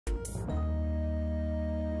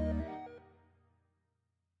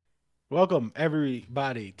Welcome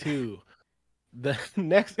everybody to the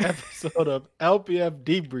next episode of LPF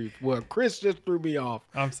Debrief, where Chris just threw me off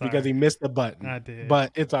I'm because sorry. he missed the button. I did.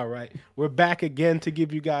 But it's all right. We're back again to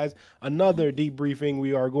give you guys another debriefing.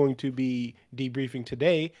 We are going to be debriefing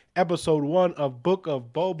today, episode 1 of Book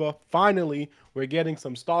of Boba. Finally, we're getting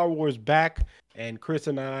some Star Wars back, and Chris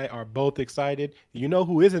and I are both excited. You know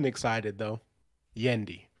who isn't excited though?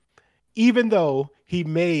 Yendi. Even though he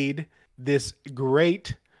made this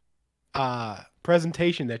great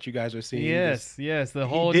presentation that you guys are seeing, this Yes, the he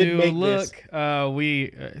whole did new make this.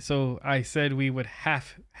 look. So I said we would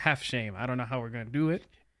half shame. I don't know how we're gonna do it.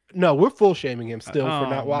 No, we're full shaming him still for Oh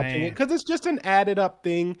not watching it man. because it's just an added up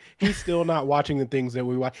thing. He's still not watching the things that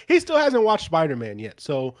we watch. He still hasn't watched Spider-Man yet,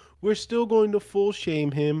 so we're still going to full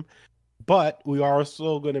shame him, but we are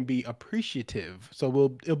also going to be appreciative.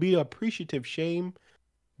 So it'll be appreciative shame,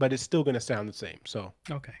 but it's still going to sound the same. So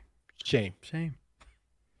Okay. shame. Shame.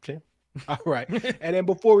 All right. And then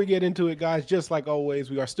before we get into it, guys, just like always,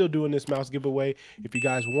 we are still doing this mouse giveaway. If you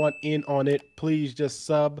guys want in on it, please just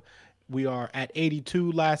sub. We are at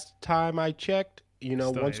 82 last time I checked. You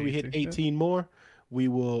know, Still once we hit 82, 18 more, we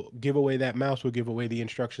will give away that mouse. We'll give away the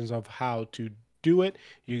instructions of how to do it.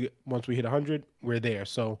 Once we hit 100, we're there.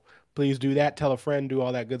 So please do that. Tell a friend, do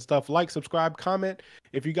all that good stuff. Like, subscribe, comment.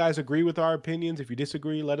 If you guys agree with our opinions, if you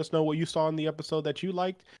disagree, let us know what you saw in the episode that you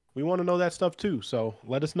liked. We want to know that stuff too. So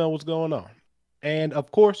let us know what's going on. And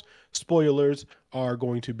of course, spoilers are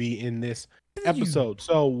going to be in this episode.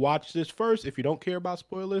 So watch this first. If you don't care about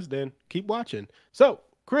spoilers, then keep watching. So,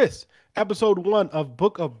 Chris, episode 1 of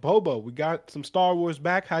Book of Boba. We got some Star Wars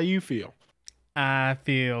back. How you feel? I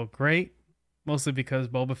feel great, mostly because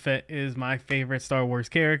Boba Fett is my favorite Star Wars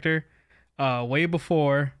character. Way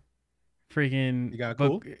before freaking You got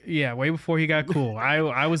cool? Yeah, way before he got cool.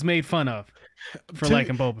 I was made fun of for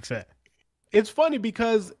liking Boba Fett. It's funny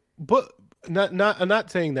because but I'm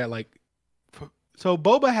not saying that like so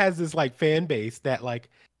Boba has this like fan base that like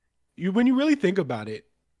you when you really think about it,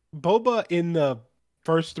 Boba in the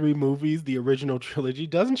first 3 movies, the original trilogy,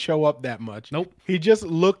 doesn't show up that much. Nope. He just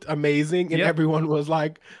looked amazing and Yep. everyone was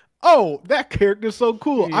like, "Oh, that character's so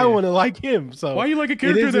cool. I Yeah. want to like him." So Why you like a it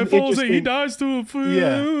character is that an falls and he interesting dies to a food?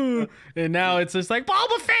 Yeah. And now it's just like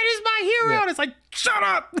Boba Fett is my hero, Yeah. and it's like shut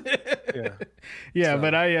up. Yeah. Yeah, So-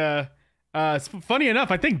 but it's funny enough.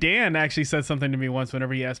 I think Dan actually said something to me once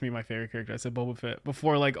whenever he asked me my favorite character. I said Boba Fett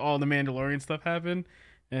before like all the Mandalorian stuff happened,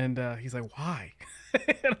 and he's like, "Why?"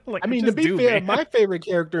 And I'm like, I mean, to just be do, fair, man. my favorite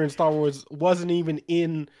character in Star Wars wasn't even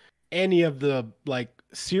in any of the like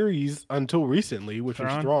series until recently, which was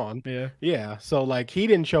Thrawn? Thrawn. Yeah. Yeah, so like he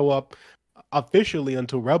didn't show up officially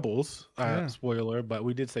until Rebels. Yeah. Spoiler, but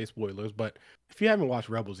we did say spoilers. But if you haven't watched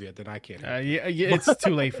Rebels yet, then I can't. Yeah, it's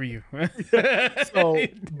too late for you. So,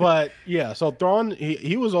 but yeah, so Thrawn,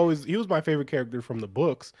 he was my favorite character from the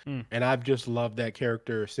books, Mm. and I've just loved that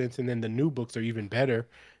character since. And then the new books are even better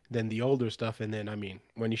than the older stuff. And then I mean,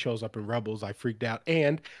 when he shows up in Rebels, I freaked out.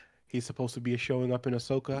 And he's supposed to be showing up in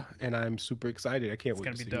Ahsoka, and I'm super excited. I can't wait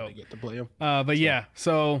gonna to be see when dope. they get to play him. But yeah,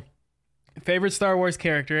 so favorite Star Wars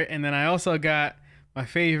character, and then I also got my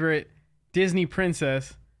favorite Disney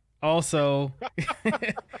princess. Also,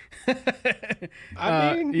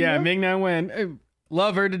 I mean, yeah, yeah. Ming-Na Wen.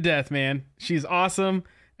 Love her to death, man. She's awesome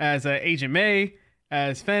as Agent May,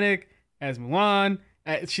 as Fennec, as Mulan.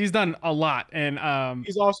 She's done a lot, and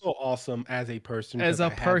He's also awesome as a person. as 'Cause a I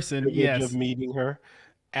had the person, privilege yes. of meeting her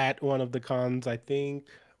at one of the cons. I think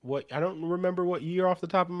I don't remember what year off the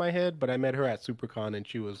top of my head, but I met her at SuperCon, and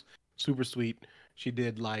she was super sweet. She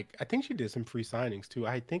did I think she did some free signings too.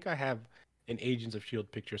 I think I have an Agents of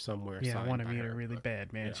Shield picture somewhere. Yeah, I signed want to by meet her really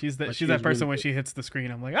bad, man. yeah. She's But she's that was person really when good. she hits the screen,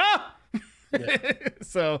 I'm like, ah. Yeah.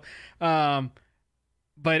 So,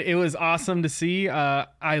 but it was awesome to see.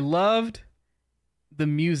 I loved the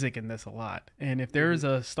music in this a lot, and if there's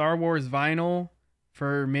a Star Wars vinyl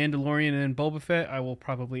for Mandalorian and Boba Fett, I will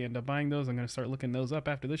probably end up buying those. I'm gonna start looking those up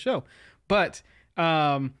after the show. But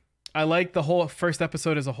I like the whole first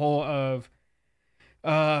episode as a whole of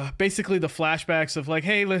basically the flashbacks of like,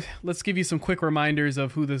 hey, let's give you some quick reminders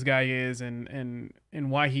of who this guy is and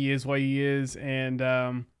why he is and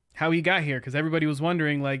how he got here, because everybody was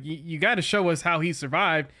wondering like you got to show us how he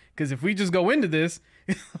survived, because if we just go into this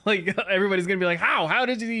like everybody's gonna be like, how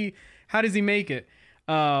does he make it.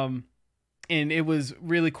 And it was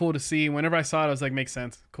really cool to see. Whenever I saw it, I was like, makes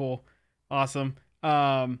sense, cool, awesome.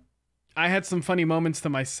 I had some funny moments to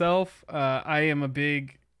myself. I am a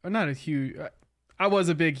big, not a huge, I was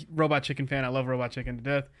a big Robot Chicken fan. I love Robot Chicken to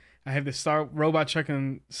death. I have the Robot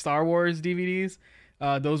Chicken Star Wars DVDs.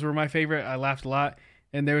 Those were my favorite. I laughed a lot.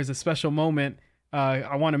 And there was a special moment.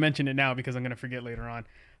 I want to mention it now because I'm going to forget later on.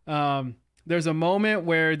 There's a moment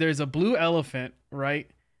where there's a blue elephant, right?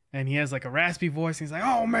 And he has like a raspy voice. He's like,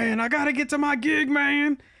 "Oh man, I gotta get to my gig,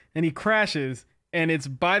 man!" And he crashes, and it's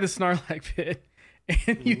by the Snarlack pit.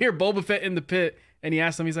 And you hear Boba Fett in the pit, and he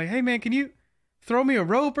asks him, he's like, "Hey man, can you throw me a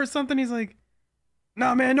rope or something?" He's like,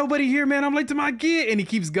 "Nah, man, nobody here, man. I'm late to my gig." And he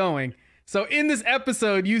keeps going. So in this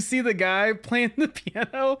episode, you see the guy playing the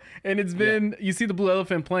piano, and you see the blue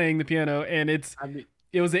elephant playing the piano, and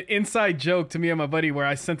it was an inside joke to me and my buddy where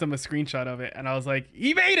I sent him a screenshot of it, and I was like,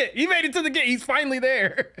 "He made it! He made it to the gate! He's finally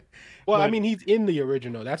there!" Well, I mean, he's in the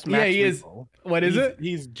original. That's Max he Repo. is. What is it?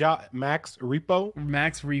 He's Max Repo.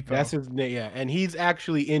 Max Repo. That's his name. Yeah, and he's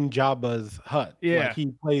actually in Jabba's hut. Yeah, like,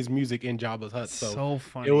 he plays music in Jabba's hut. So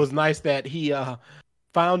funny. It was nice that he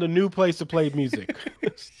found a new place to play music.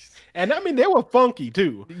 And I mean, they were funky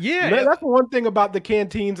too. Yeah, that's the one thing about the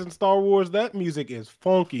canteens in Star Wars. That music is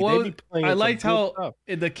funky. Well, they be playing I liked how stuff.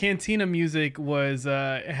 The cantina music was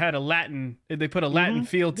it had a Latin. They put a Latin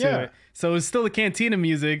feel to it, so it was still the cantina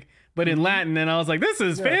music, but in Latin. And I was like, "This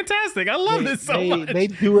is fantastic! I love this so much." They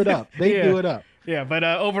do it up. They do it up. Yeah, but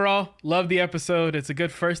overall, love the episode. It's a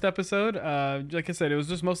good first episode. Like I said, it was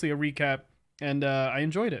just mostly a recap, and I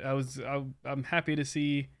enjoyed it. I'm happy to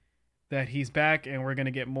see that he's back, and we're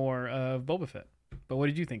gonna get more of Boba Fett. But what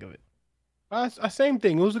did you think of it? Same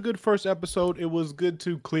thing. It was a good first episode. It was good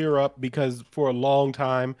to clear up because for a long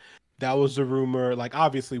time, that was the rumor. Like,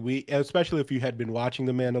 obviously, especially if you had been watching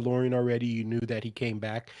The Mandalorian already, you knew that he came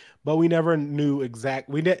back, but we never knew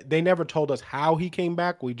they never told us how he came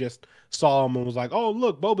back. We just saw him and was like, "Oh,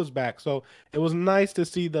 look, Boba's back." So it was nice to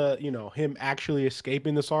see him actually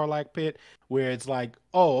escaping the Sarlacc pit, where it's like,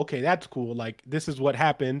 "Oh, okay, that's cool. Like, this is what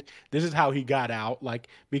happened. This is how he got out." Like,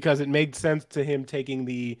 because it made sense to him taking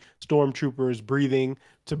the stormtroopers breathing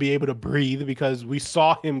to be able to breathe, because we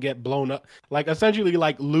saw him get blown up, like essentially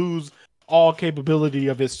like lose all capability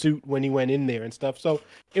of his suit when he went in there and stuff. So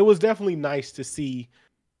it was definitely nice to see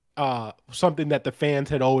something that the fans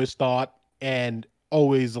had always thought and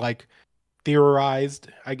always like theorized,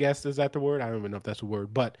 I guess. Is that the word? I don't even know if that's a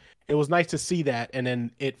word, but it was nice to see that, and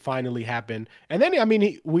then it finally happened. And then, I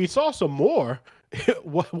mean, we saw some more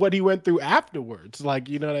what he went through afterwards. Like,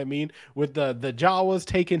 you know what I mean? With the Jawas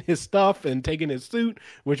taking his stuff and taking his suit,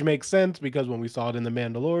 which makes sense because when we saw it in The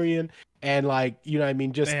Mandalorian, and like, you know what I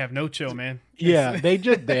mean? Just, they have no chill, man. Yeah,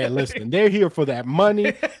 listen, they're here for that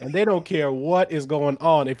money, and they don't care what is going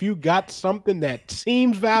on. If you got something that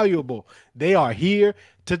seems valuable, they are here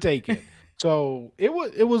to take it. So it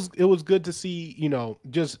was good to see,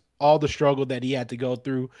 just all the struggle that he had to go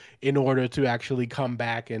through in order to actually come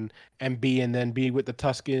back and be with the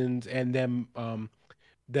Tuskens, and them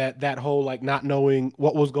that whole like not knowing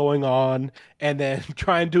what was going on and then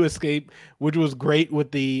trying to escape, which was great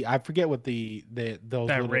with I forget what those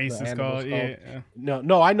that race is called. Yeah.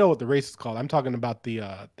 No, I know what the race is called. I'm talking about the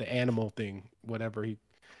animal thing,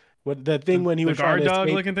 the thing when he was trying guard to dog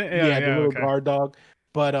escape. looking thing. Yeah, the little guard dog.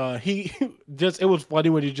 But it was funny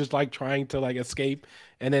when he's just like trying to like escape,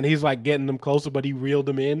 and then he's like getting them closer, but he reeled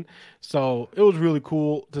them in. So it was really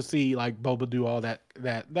cool to see like Boba do all that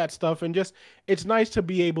stuff, and just it's nice to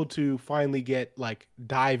be able to finally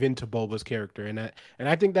dive into Boba's character, and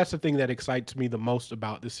I think that's the thing that excites me the most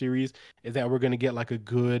about the series, is that we're gonna get like a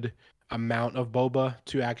good amount of Boba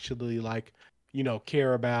to actually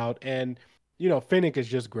care about. And Finnick is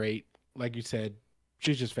just great, like you said.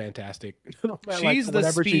 She's just fantastic. She's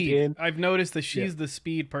the speed. I've noticed that she's the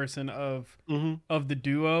speed person of the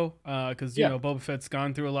duo, because Boba Fett's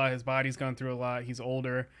gone through a lot. His body's gone through a lot. He's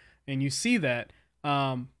older, and you see that.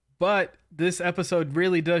 But this episode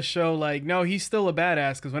really does show no, he's still a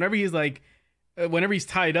badass, because whenever he's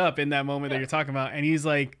tied up in that moment that you're talking about, and he's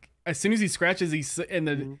like, as soon as he scratches,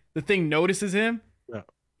 the thing notices him. Yeah.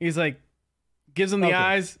 He's like, gives him the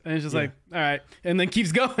eyes, and it's just like, all right, and then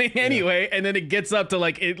keeps going anyway. And then it gets up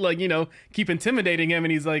to keep intimidating him,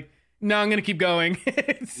 and he's like, no, I'm gonna keep going.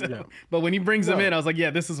 But when he brings him in, I was like, yeah,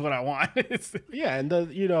 this is what I want. And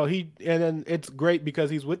then it's great because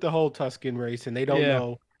he's with the whole Tusken race, and they don't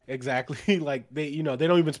know exactly they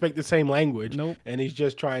don't even speak the same language. Nope. And he's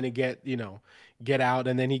just trying to get out,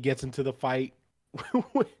 and then he gets into the fight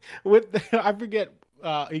with I forget,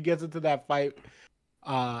 he gets into that fight.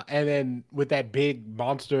 And then with that big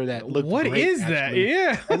monster that looked what great, is actually.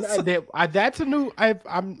 That? Yeah, that's a new.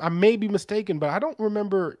 I may be mistaken, but I don't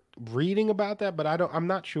remember reading about that. But I'm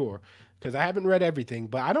not sure because I haven't read everything.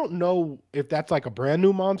 But I don't know if that's like a brand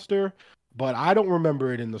new monster. But I don't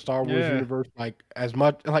remember it in the Star Wars universe as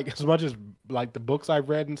much as the books I've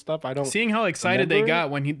read and stuff. I don't. Seeing how excited they got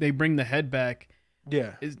when they bring the head back.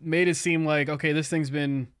 Yeah, it made it seem like, okay, this thing's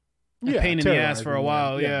been a Yeah, pain in the ass for a terrorizing them.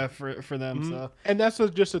 while. Yeah. Yeah, for them. Mhm. So And that's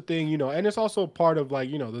just a thing, and it's also part of like,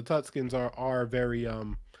 the Tutskins are very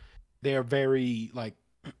they're very like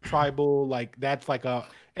tribal, like that's like a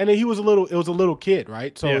and then he was a little it was a little kid,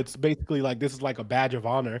 right? So yeah, it's basically like this is like a badge of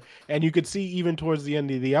honor. And you could see even towards the end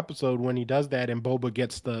of the episode when he does that and Boba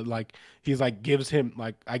gets the like he's like gives him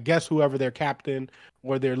like I guess whoever their captain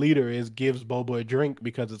or their leader is gives Boba a drink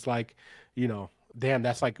because it's like, damn,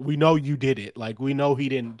 that's like we know you did it. Like we know he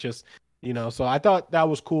didn't just so I thought that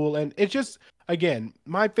was cool. And it's just again,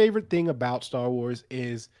 my favorite thing about Star Wars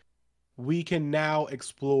is we can now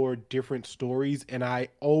explore different stories. And I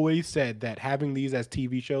always said that having these as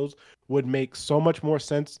TV shows would make so much more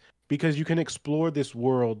sense because you can explore this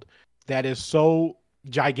world that is so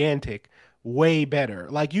gigantic way better.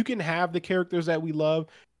 Like you can have the characters that we love,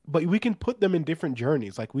 but we can put them in different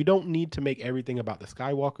journeys. Like we don't need to make everything about the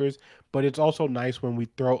Skywalkers, but it's also nice when we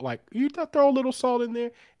throw like throw a little salt in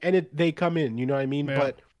there and they come in, you know what I mean? yeah.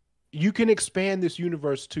 But you can expand this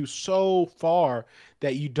universe to so far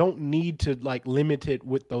that you don't need to like limit it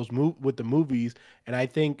with with the movies. And I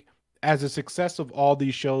think as the success of all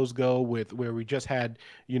these shows go with where we just had,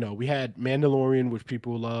 we had Mandalorian, which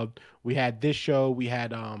people loved. We had this show. We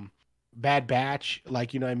had Bad Batch,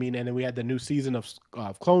 like you know what I mean, and then we had the new season of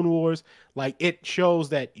Clone Wars. Like it shows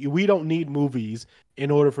that we don't need movies in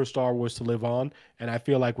order for Star Wars to live on, and I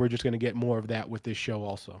feel like we're just gonna get more of that with this show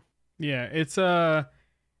also. Yeah, it's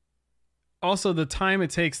also the time it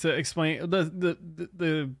takes to explain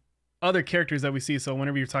the other characters that we see. So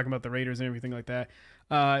whenever you're talking about the Raiders and everything like that,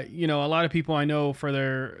 a lot of people I know for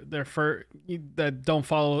that don't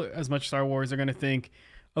follow as much Star Wars are gonna think,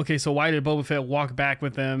 okay, so why did Boba Fett walk back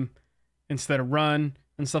with them instead of run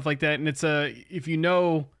and stuff like that? And it's if you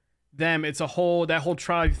know them, it's that whole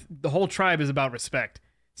tribe. The whole tribe is about respect.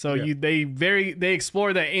 So Yeah. they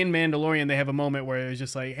explore that in Mandalorian. They have a moment where it's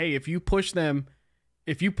just like, hey, if you push them,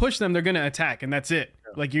 they're gonna attack, and that's it.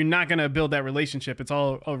 Yeah. Like you're not gonna build that relationship. It's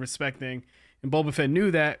all a respect thing. And Boba Fett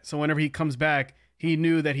knew that, so whenever he comes back, he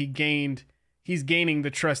knew that he's gaining the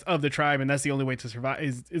trust of the tribe, and that's the only way to survive.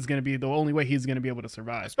 Is going to be the only way he's going to be able to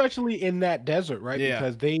survive, especially in that desert, right? Yeah.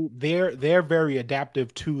 Because they're very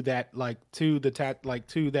adaptive to that, like to that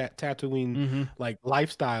Tatooine like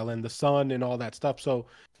lifestyle and the sun and all that stuff. So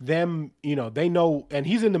them, they know, and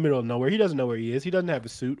he's in the middle of nowhere. He doesn't know where he is. He doesn't have a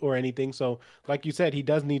suit or anything. So, like you said, he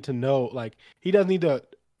does need to know, like he does need to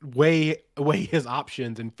weigh his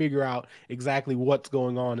options and figure out exactly what's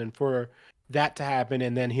going on. And for that to happen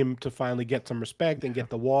and then him to finally get some respect and get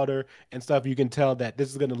the water and stuff, you can tell that this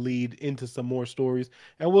is going to lead into some more stories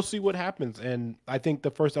and we'll see what happens. And I think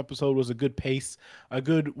the first episode was a good pace, a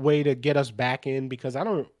good way to get us back in because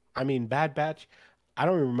Bad Batch, I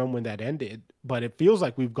don't even remember when that ended, but it feels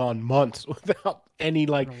like we've gone months without any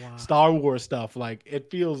like Star Wars stuff. Like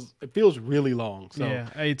it feels really long. So yeah,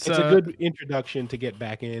 it's a good introduction to get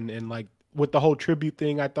back in. And like with the whole tribute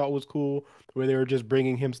thing, I thought was cool where they were just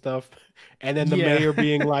bringing him stuff and then the mayor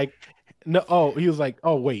being like, no, he was like,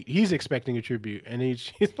 oh wait, he's expecting a tribute, and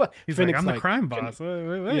he's like, I'm the crime boss.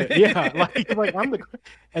 Wait. Yeah, like I'm the,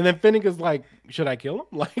 and then Finnick is like, should I kill him?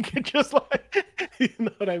 Like just like, you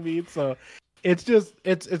know what I mean? So it's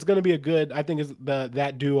gonna be a good. I think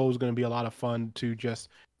that duo is gonna be a lot of fun to just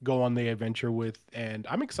go on the adventure with, and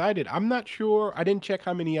I'm excited. I'm not sure. I didn't check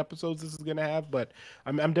how many episodes this is gonna have, but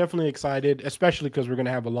I'm definitely excited, especially because we're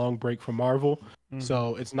gonna have a long break from Marvel.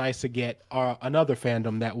 So it's nice to get another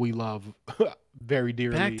fandom that we love very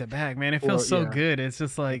dearly back to back, man. It feels so good. It's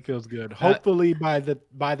just like it feels good. Hopefully by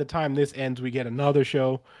the time this ends, we get another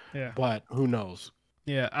show. Yeah, but who knows?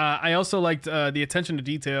 Yeah, I also liked the attention to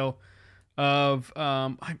detail of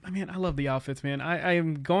I love the outfits, man. I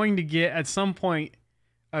am going to get at some point.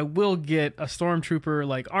 I will get a stormtrooper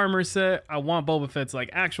like armor set. I want Boba Fett's like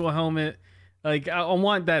actual helmet. Like I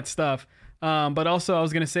want that stuff. But also I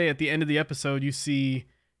was gonna say at the end of the episode, you see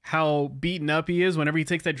how beaten up he is whenever he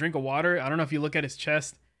takes that drink of water. I don't know if you look at his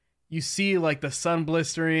chest, you see like the sun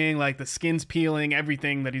blistering, like the skin's peeling,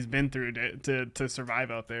 everything that he's been through to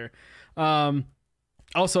survive out there.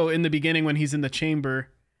 Also in the beginning when he's in the chamber,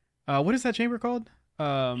 what is that chamber called?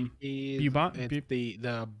 It's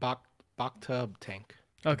the Bactub tank.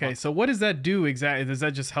 Okay, so what does that do exactly? Does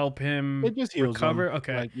that just help him recover?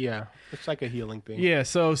 Okay. Like, yeah, it's like a healing thing. Yeah,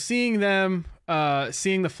 so seeing them,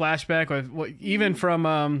 seeing the flashback, even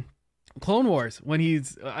from Clone Wars, when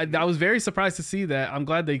I was very surprised to see that. I'm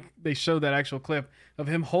glad they showed that actual clip of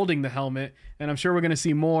him holding the helmet, and I'm sure we're going to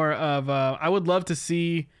see more of, I would love to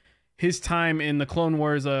see his time in the Clone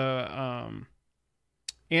Wars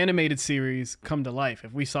animated series come to life.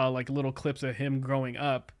 If we saw like little clips of him growing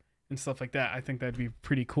up and stuff like that, I think that'd be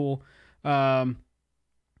pretty cool.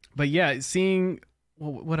 But yeah, seeing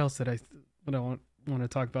what else did what I want to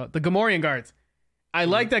talk about? The Gamorrean guards. I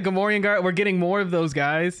like that Gamorrean guard. We're getting more of those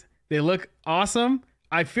guys. They look awesome.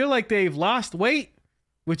 I feel like they've lost weight,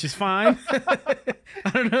 which is fine. I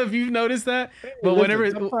don't know if you've noticed that, Hey, but listen, whenever,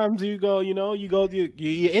 sometimes you go, you're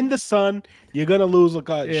in the sun, you're gonna lose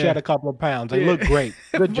yeah, shed a couple of pounds. They yeah. look great.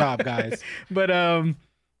 Good job, but, guys. but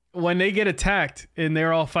when they get attacked and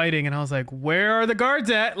they're all fighting, and I was like, where are the guards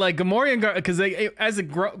at? Like Gamorrean guard, because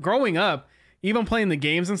growing up, even playing the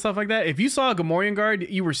games and stuff like that, if you saw a Gamorrean guard,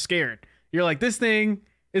 you were scared. You're like, this thing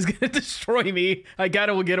is gonna destroy me. I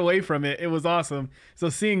gotta get away from it. It was awesome. So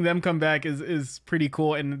seeing them come back is pretty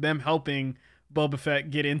cool, and them helping Boba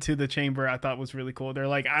Fett get into the chamber, I thought was really cool. They're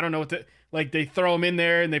like, I don't know what to like. They throw him in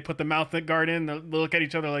there and they put the mouth guard in. They look at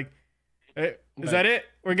each other like, hey, is that it?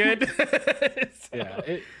 We're good.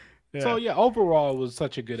 Yeah. Yeah. So yeah, overall it was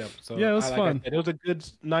such a good episode. Yeah, it was Like fun. I said, it was a good,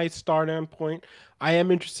 nice starting point. I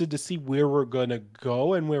am interested to see where we're gonna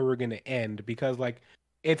go and where we're gonna end because like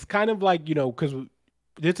it's kind of like because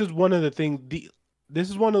this is one of the things. This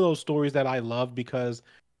is one of those stories that I love because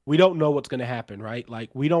we don't know what's gonna happen, right? Like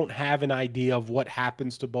we don't have an idea of what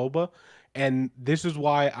happens to Boba, and this is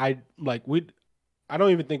why I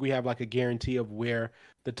don't even think we have like a guarantee of where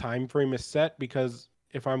the time frame is set because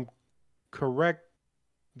if I'm correct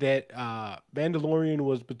that Mandalorian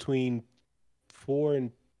was between four and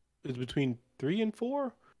is between 3 and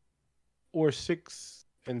 4 or 6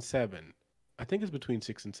 and 7. I think it's between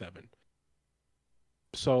 6 and 7.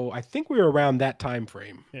 So I think we're around that time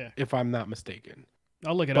frame, Yeah. if I'm not mistaken.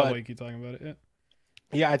 I'll look it up while But you keep talking about it. Yeah.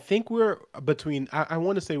 yeah, I think we're between. I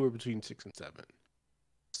want to say we're between 6 and 7.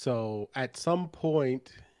 So at some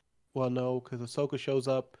point, well, no, because Ahsoka shows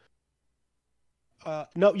up.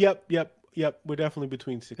 No, yep. We're definitely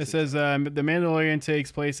between six It and says seven. the Mandalorian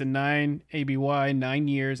takes place in 9 ABY, 9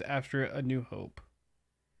 years after A New Hope.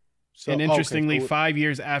 So And okay, interestingly, so 5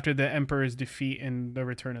 years after the Emperor's defeat in the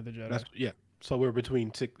Return of the Jedi. that's yeah. So we're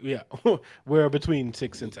between six. Yeah, we're between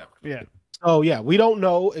 6 and 7. Yeah. So yeah, we don't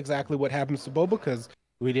know exactly what happens to Boba because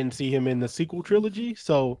we didn't see him in the sequel trilogy.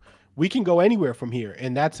 So we can go anywhere from here,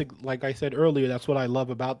 and that's like I said earlier. That's what I love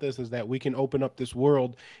about this is that we can open up this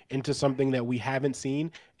world into something that we haven't seen,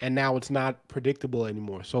 and now it's not predictable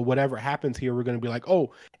anymore. So whatever happens here, we're gonna be like,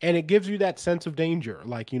 oh, and it gives you that sense of danger.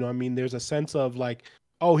 Like I mean, there's a sense of like,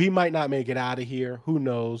 oh, he might not make it out of here. Who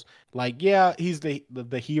knows? Like, yeah, he's the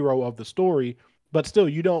hero of the story, but still,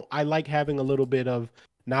 you don't. I like having a little bit of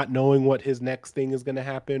not knowing what his next thing is going to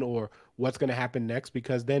happen or what's going to happen next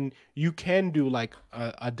because then you can do like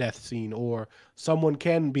a death scene or someone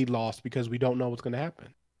can be lost because we don't know what's going to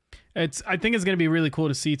happen. I think it's going to be really cool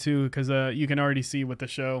to see too because you can already see with the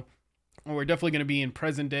show. We're definitely going to be in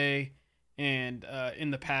present day and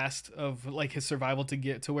in the past of like his survival to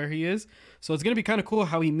get to where he is. So it's going to be kind of cool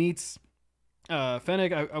how he meets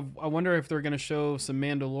Fennec. I wonder if they're going to show some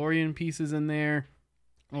Mandalorian pieces in there.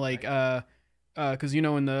 Like because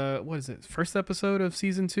in the what is it first episode of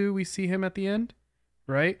season 2 we see him at the end,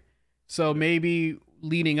 right? So maybe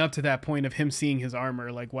leading up to that point of him seeing his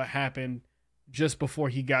armor, like what happened just before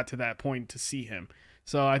he got to that point to see him.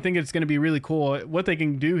 So I think it's going to be really cool what they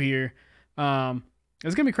can do here.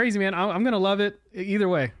 It's gonna be crazy, man. I'm gonna love it either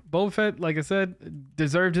way. Boba Fett, like I said,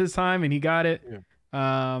 deserved his time and he got it.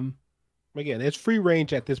 Yeah. Again, it's free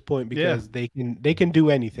range at this point because they can do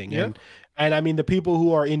anything. Yeah. And I mean the people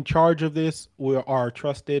who are in charge of this are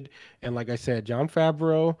trusted. And like I said, Jon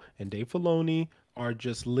Favreau and Dave Filoni are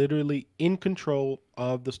just literally in control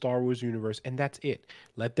of the Star Wars universe, and that's it.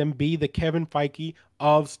 Let them be the Kevin Feige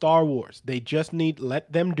of Star Wars. They just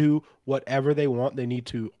let them do whatever they want. They need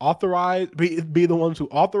to be the ones who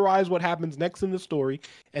authorize what happens next in the story,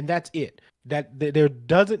 and that's it. There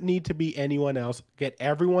doesn't need to be anyone else. Get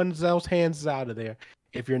everyone else hands out of there.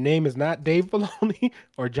 If your name is not Dave Filoni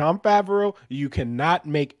or Jon Favreau, you cannot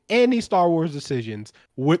make any Star Wars decisions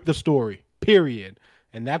with the story. Period.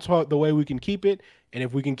 And that's the way we can keep it. And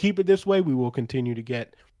if we can keep it this way, we will continue to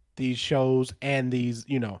get these shows and these,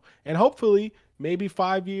 and hopefully maybe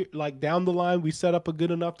 5 years, like down the line, we set up a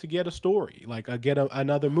good enough to get a story, like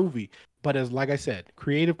another movie. But like I said,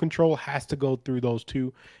 creative control has to go through those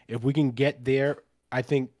two. If we can get there, I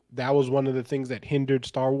think that was one of the things that hindered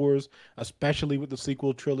Star Wars, especially with the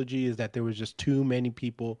sequel trilogy, is that there was just too many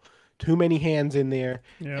people, too many hands in there,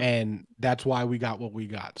 and that's why we got what we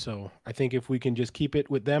got. So I think if we can just keep it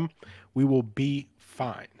with them, we will be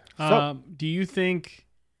fine. Do you think?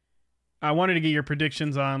 I wanted to get your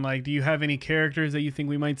predictions on like, do you have any characters that you think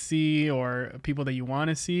we might see or people that you want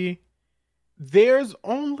to see? There's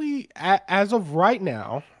only as of right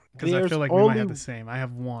now, because I feel like we might have the same. I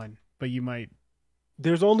have one, but you might.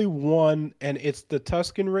 there's only one, and it's the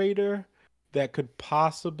Tusken Raider that could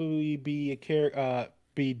possibly be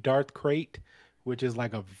be Darth Crate, which is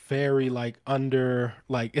like a very like under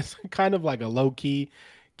like it's kind of like a low key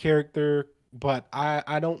character, but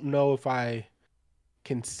I don't know if I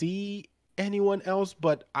can see anyone else,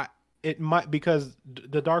 but I it might because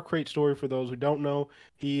the Dark Crate story, for those who don't know,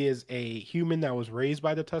 he is a human that was raised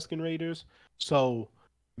by the Tusken Raiders. So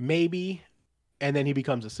maybe, and then he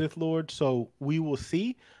becomes a Sith Lord. So we will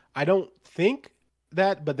see. I don't think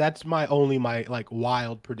that, but that's my like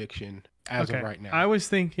wild prediction as of Okay. right now. I was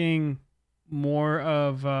thinking more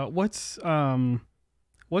of what's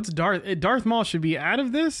Darth Maul should be out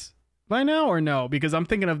of this by now or no? Because I'm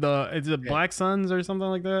thinking of the is it Yeah. Black Suns or something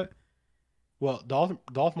like that. Well,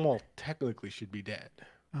 Darth Maul technically should be dead.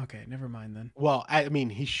 Okay, never mind then. Well, I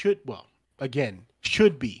mean, he should. Well, again,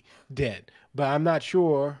 should be dead, but I'm not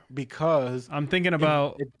sure because I'm thinking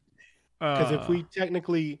about because if we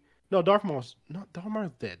technically no, Darth Maul's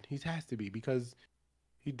dead. He has to be because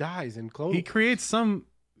he dies in Clone he Wars. creates some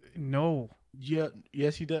no. Yeah,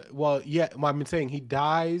 yes, he does. Well, yeah, I'm saying he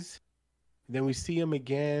dies. Then we see him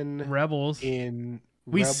again Rebels. in.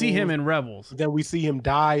 We Rebels. see him in Rebels. Then we see him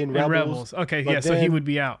die in Rebels. Okay, But yeah, so he then- would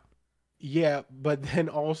be out. Yeah, but then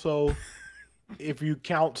also, if you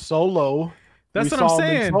count Solo, That's we what I'm saw him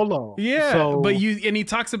in saying. Solo. Yeah, So, but he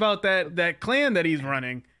talks about that clan that he's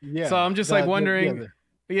running. yeah. So I'm just like wondering.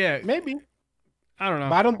 Yeah, maybe. I don't know.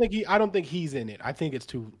 But I don't think he's in it. I think it's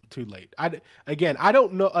too late. I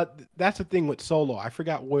don't know. That's the thing with Solo. I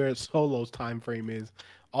forgot where Solo's time frame is.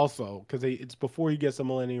 Also, because it's before he gets the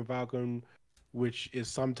Millennium Falcon, which is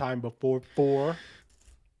sometime before 4.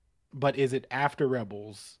 But is it after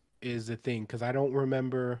Rebels? Is the thing, because I don't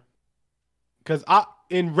remember. Because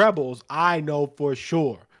in Rebels, I know for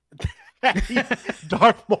sure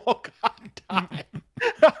Darth Maul died.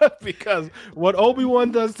 Because what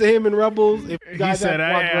Obi-Wan does to him in Rebels, if you He guys said,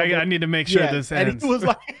 have watched I Rebels, need to make sure yeah, this and ends. he was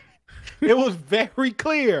like, it was very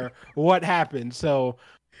clear what happened. So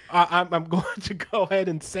I'm going to go ahead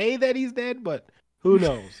and say that he's dead, but who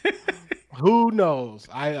knows? Who knows?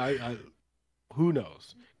 Who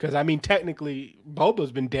knows? Because I mean, technically,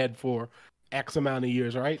 Boba's been dead for X amount of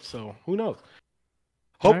years, right? So who knows?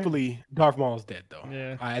 Hopefully, Darth Maul's dead though.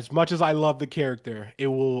 Yeah. As much as I love the character, it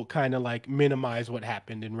will kind of like minimize what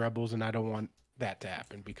happened in Rebels, and I don't want that to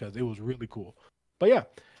happen because it was really cool. But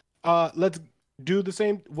yeah, let's do the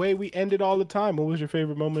same way we end it all the time. What was your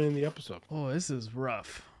favorite moment in the episode? Oh, this is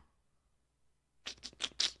rough.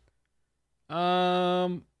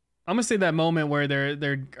 I'm gonna say that moment where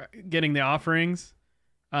they're getting the offerings.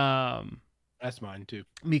 That's mine too.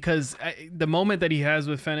 Because the moment that he has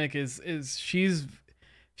with Fennec is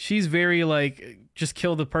she's very like just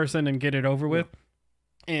kill the person and get it over with.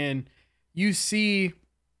 And you see,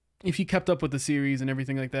 if you kept up with the series and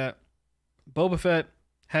everything like that, Boba Fett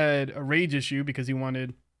had a rage issue because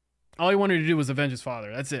all he wanted to do was avenge his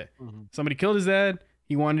father. That's it. Mm-hmm. Somebody killed his dad.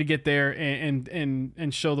 He wanted to get there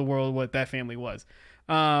and show the world what that family was.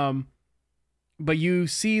 But you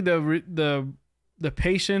see the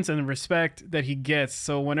patience and the respect that he gets.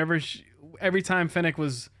 So every time Fennec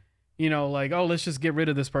was, like, oh, let's just get rid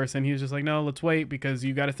of this person, he was just like, no, let's wait, because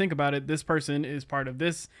you got to think about it. This person is part of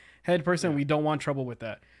this head person. Yeah. We don't want trouble with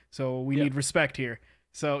that. So we need respect here.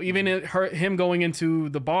 So even him going into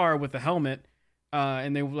the bar with the helmet,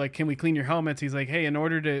 and they were like, can we clean your helmets? He's like, hey, in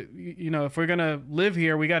order to, if we're going to live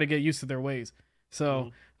here, we got to get used to their ways.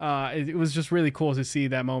 So it was just really cool to see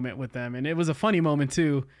that moment with them. And it was a funny moment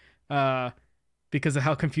too, because of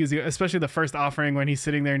how confusing, especially the first offering when he's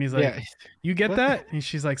sitting there and he's like, you get that? And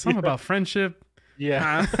she's like, something about friendship.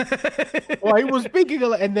 Yeah. Well, he was speaking,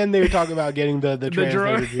 and then they were talking about getting the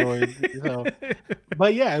translator droid. So.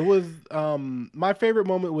 But yeah, it was my favorite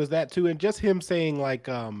moment was that too, and just him saying like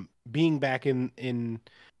being back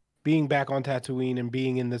being back on Tatooine and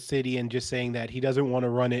being in the city, and just saying that he doesn't want to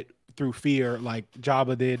run it through fear like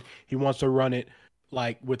Jabba did. He wants to run it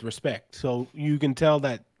like with respect. So you can tell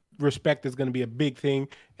that respect is going to be a big thing,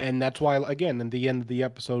 and that's why, again, in the end of the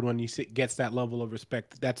episode, when he gets that level of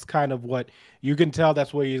respect, that's kind of what you can tell.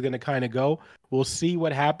 That's where he's going to kind of go. We'll see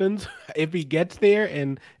what happens if he gets there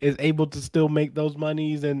and is able to still make those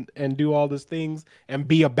monies and do all these things and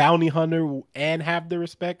be a bounty hunter and have the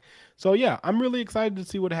respect. So yeah, I'm really excited to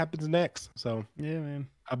see what happens next. So yeah, man.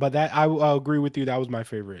 But that I'll agree with you. That was my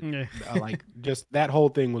favorite. Yeah. Like just that whole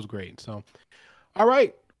thing was great. So, all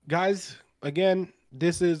right, guys. Again,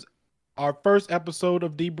 this is our first episode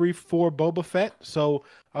of Debrief for Boba Fett. So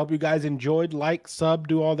I hope you guys enjoyed. Like, sub,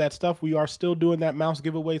 do all that stuff. We are still doing that mouse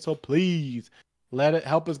giveaway. So please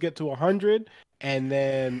help us get to 100. And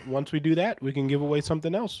then once we do that, we can give away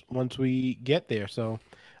something else once we get there. So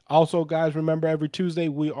also, guys, remember every Tuesday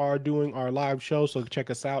we are doing our live show. So check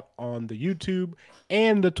us out on the YouTube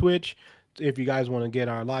and the Twitch. If you guys want to get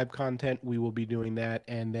our live content, we will be doing that.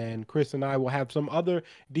 And then Chris and I will have some other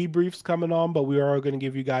debriefs coming on, but we are going to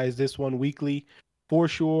give you guys this one weekly for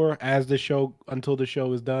sure as the show until the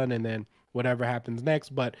show is done, and then whatever happens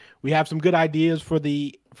next. But we have some good ideas for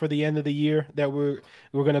the end of the year that we're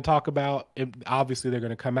going to talk about. Obviously, they're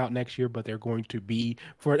going to come out next year, but they're going to be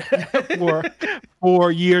for for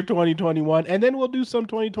for year 2021, and then we'll do some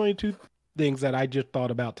 2022 things that I just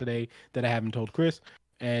thought about today that I haven't told Chris.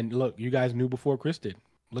 And look, you guys knew before Chris did.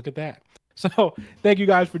 Look at that. So thank you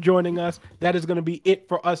guys for joining us. That is going to be it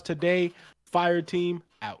for us today. Fire team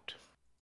out.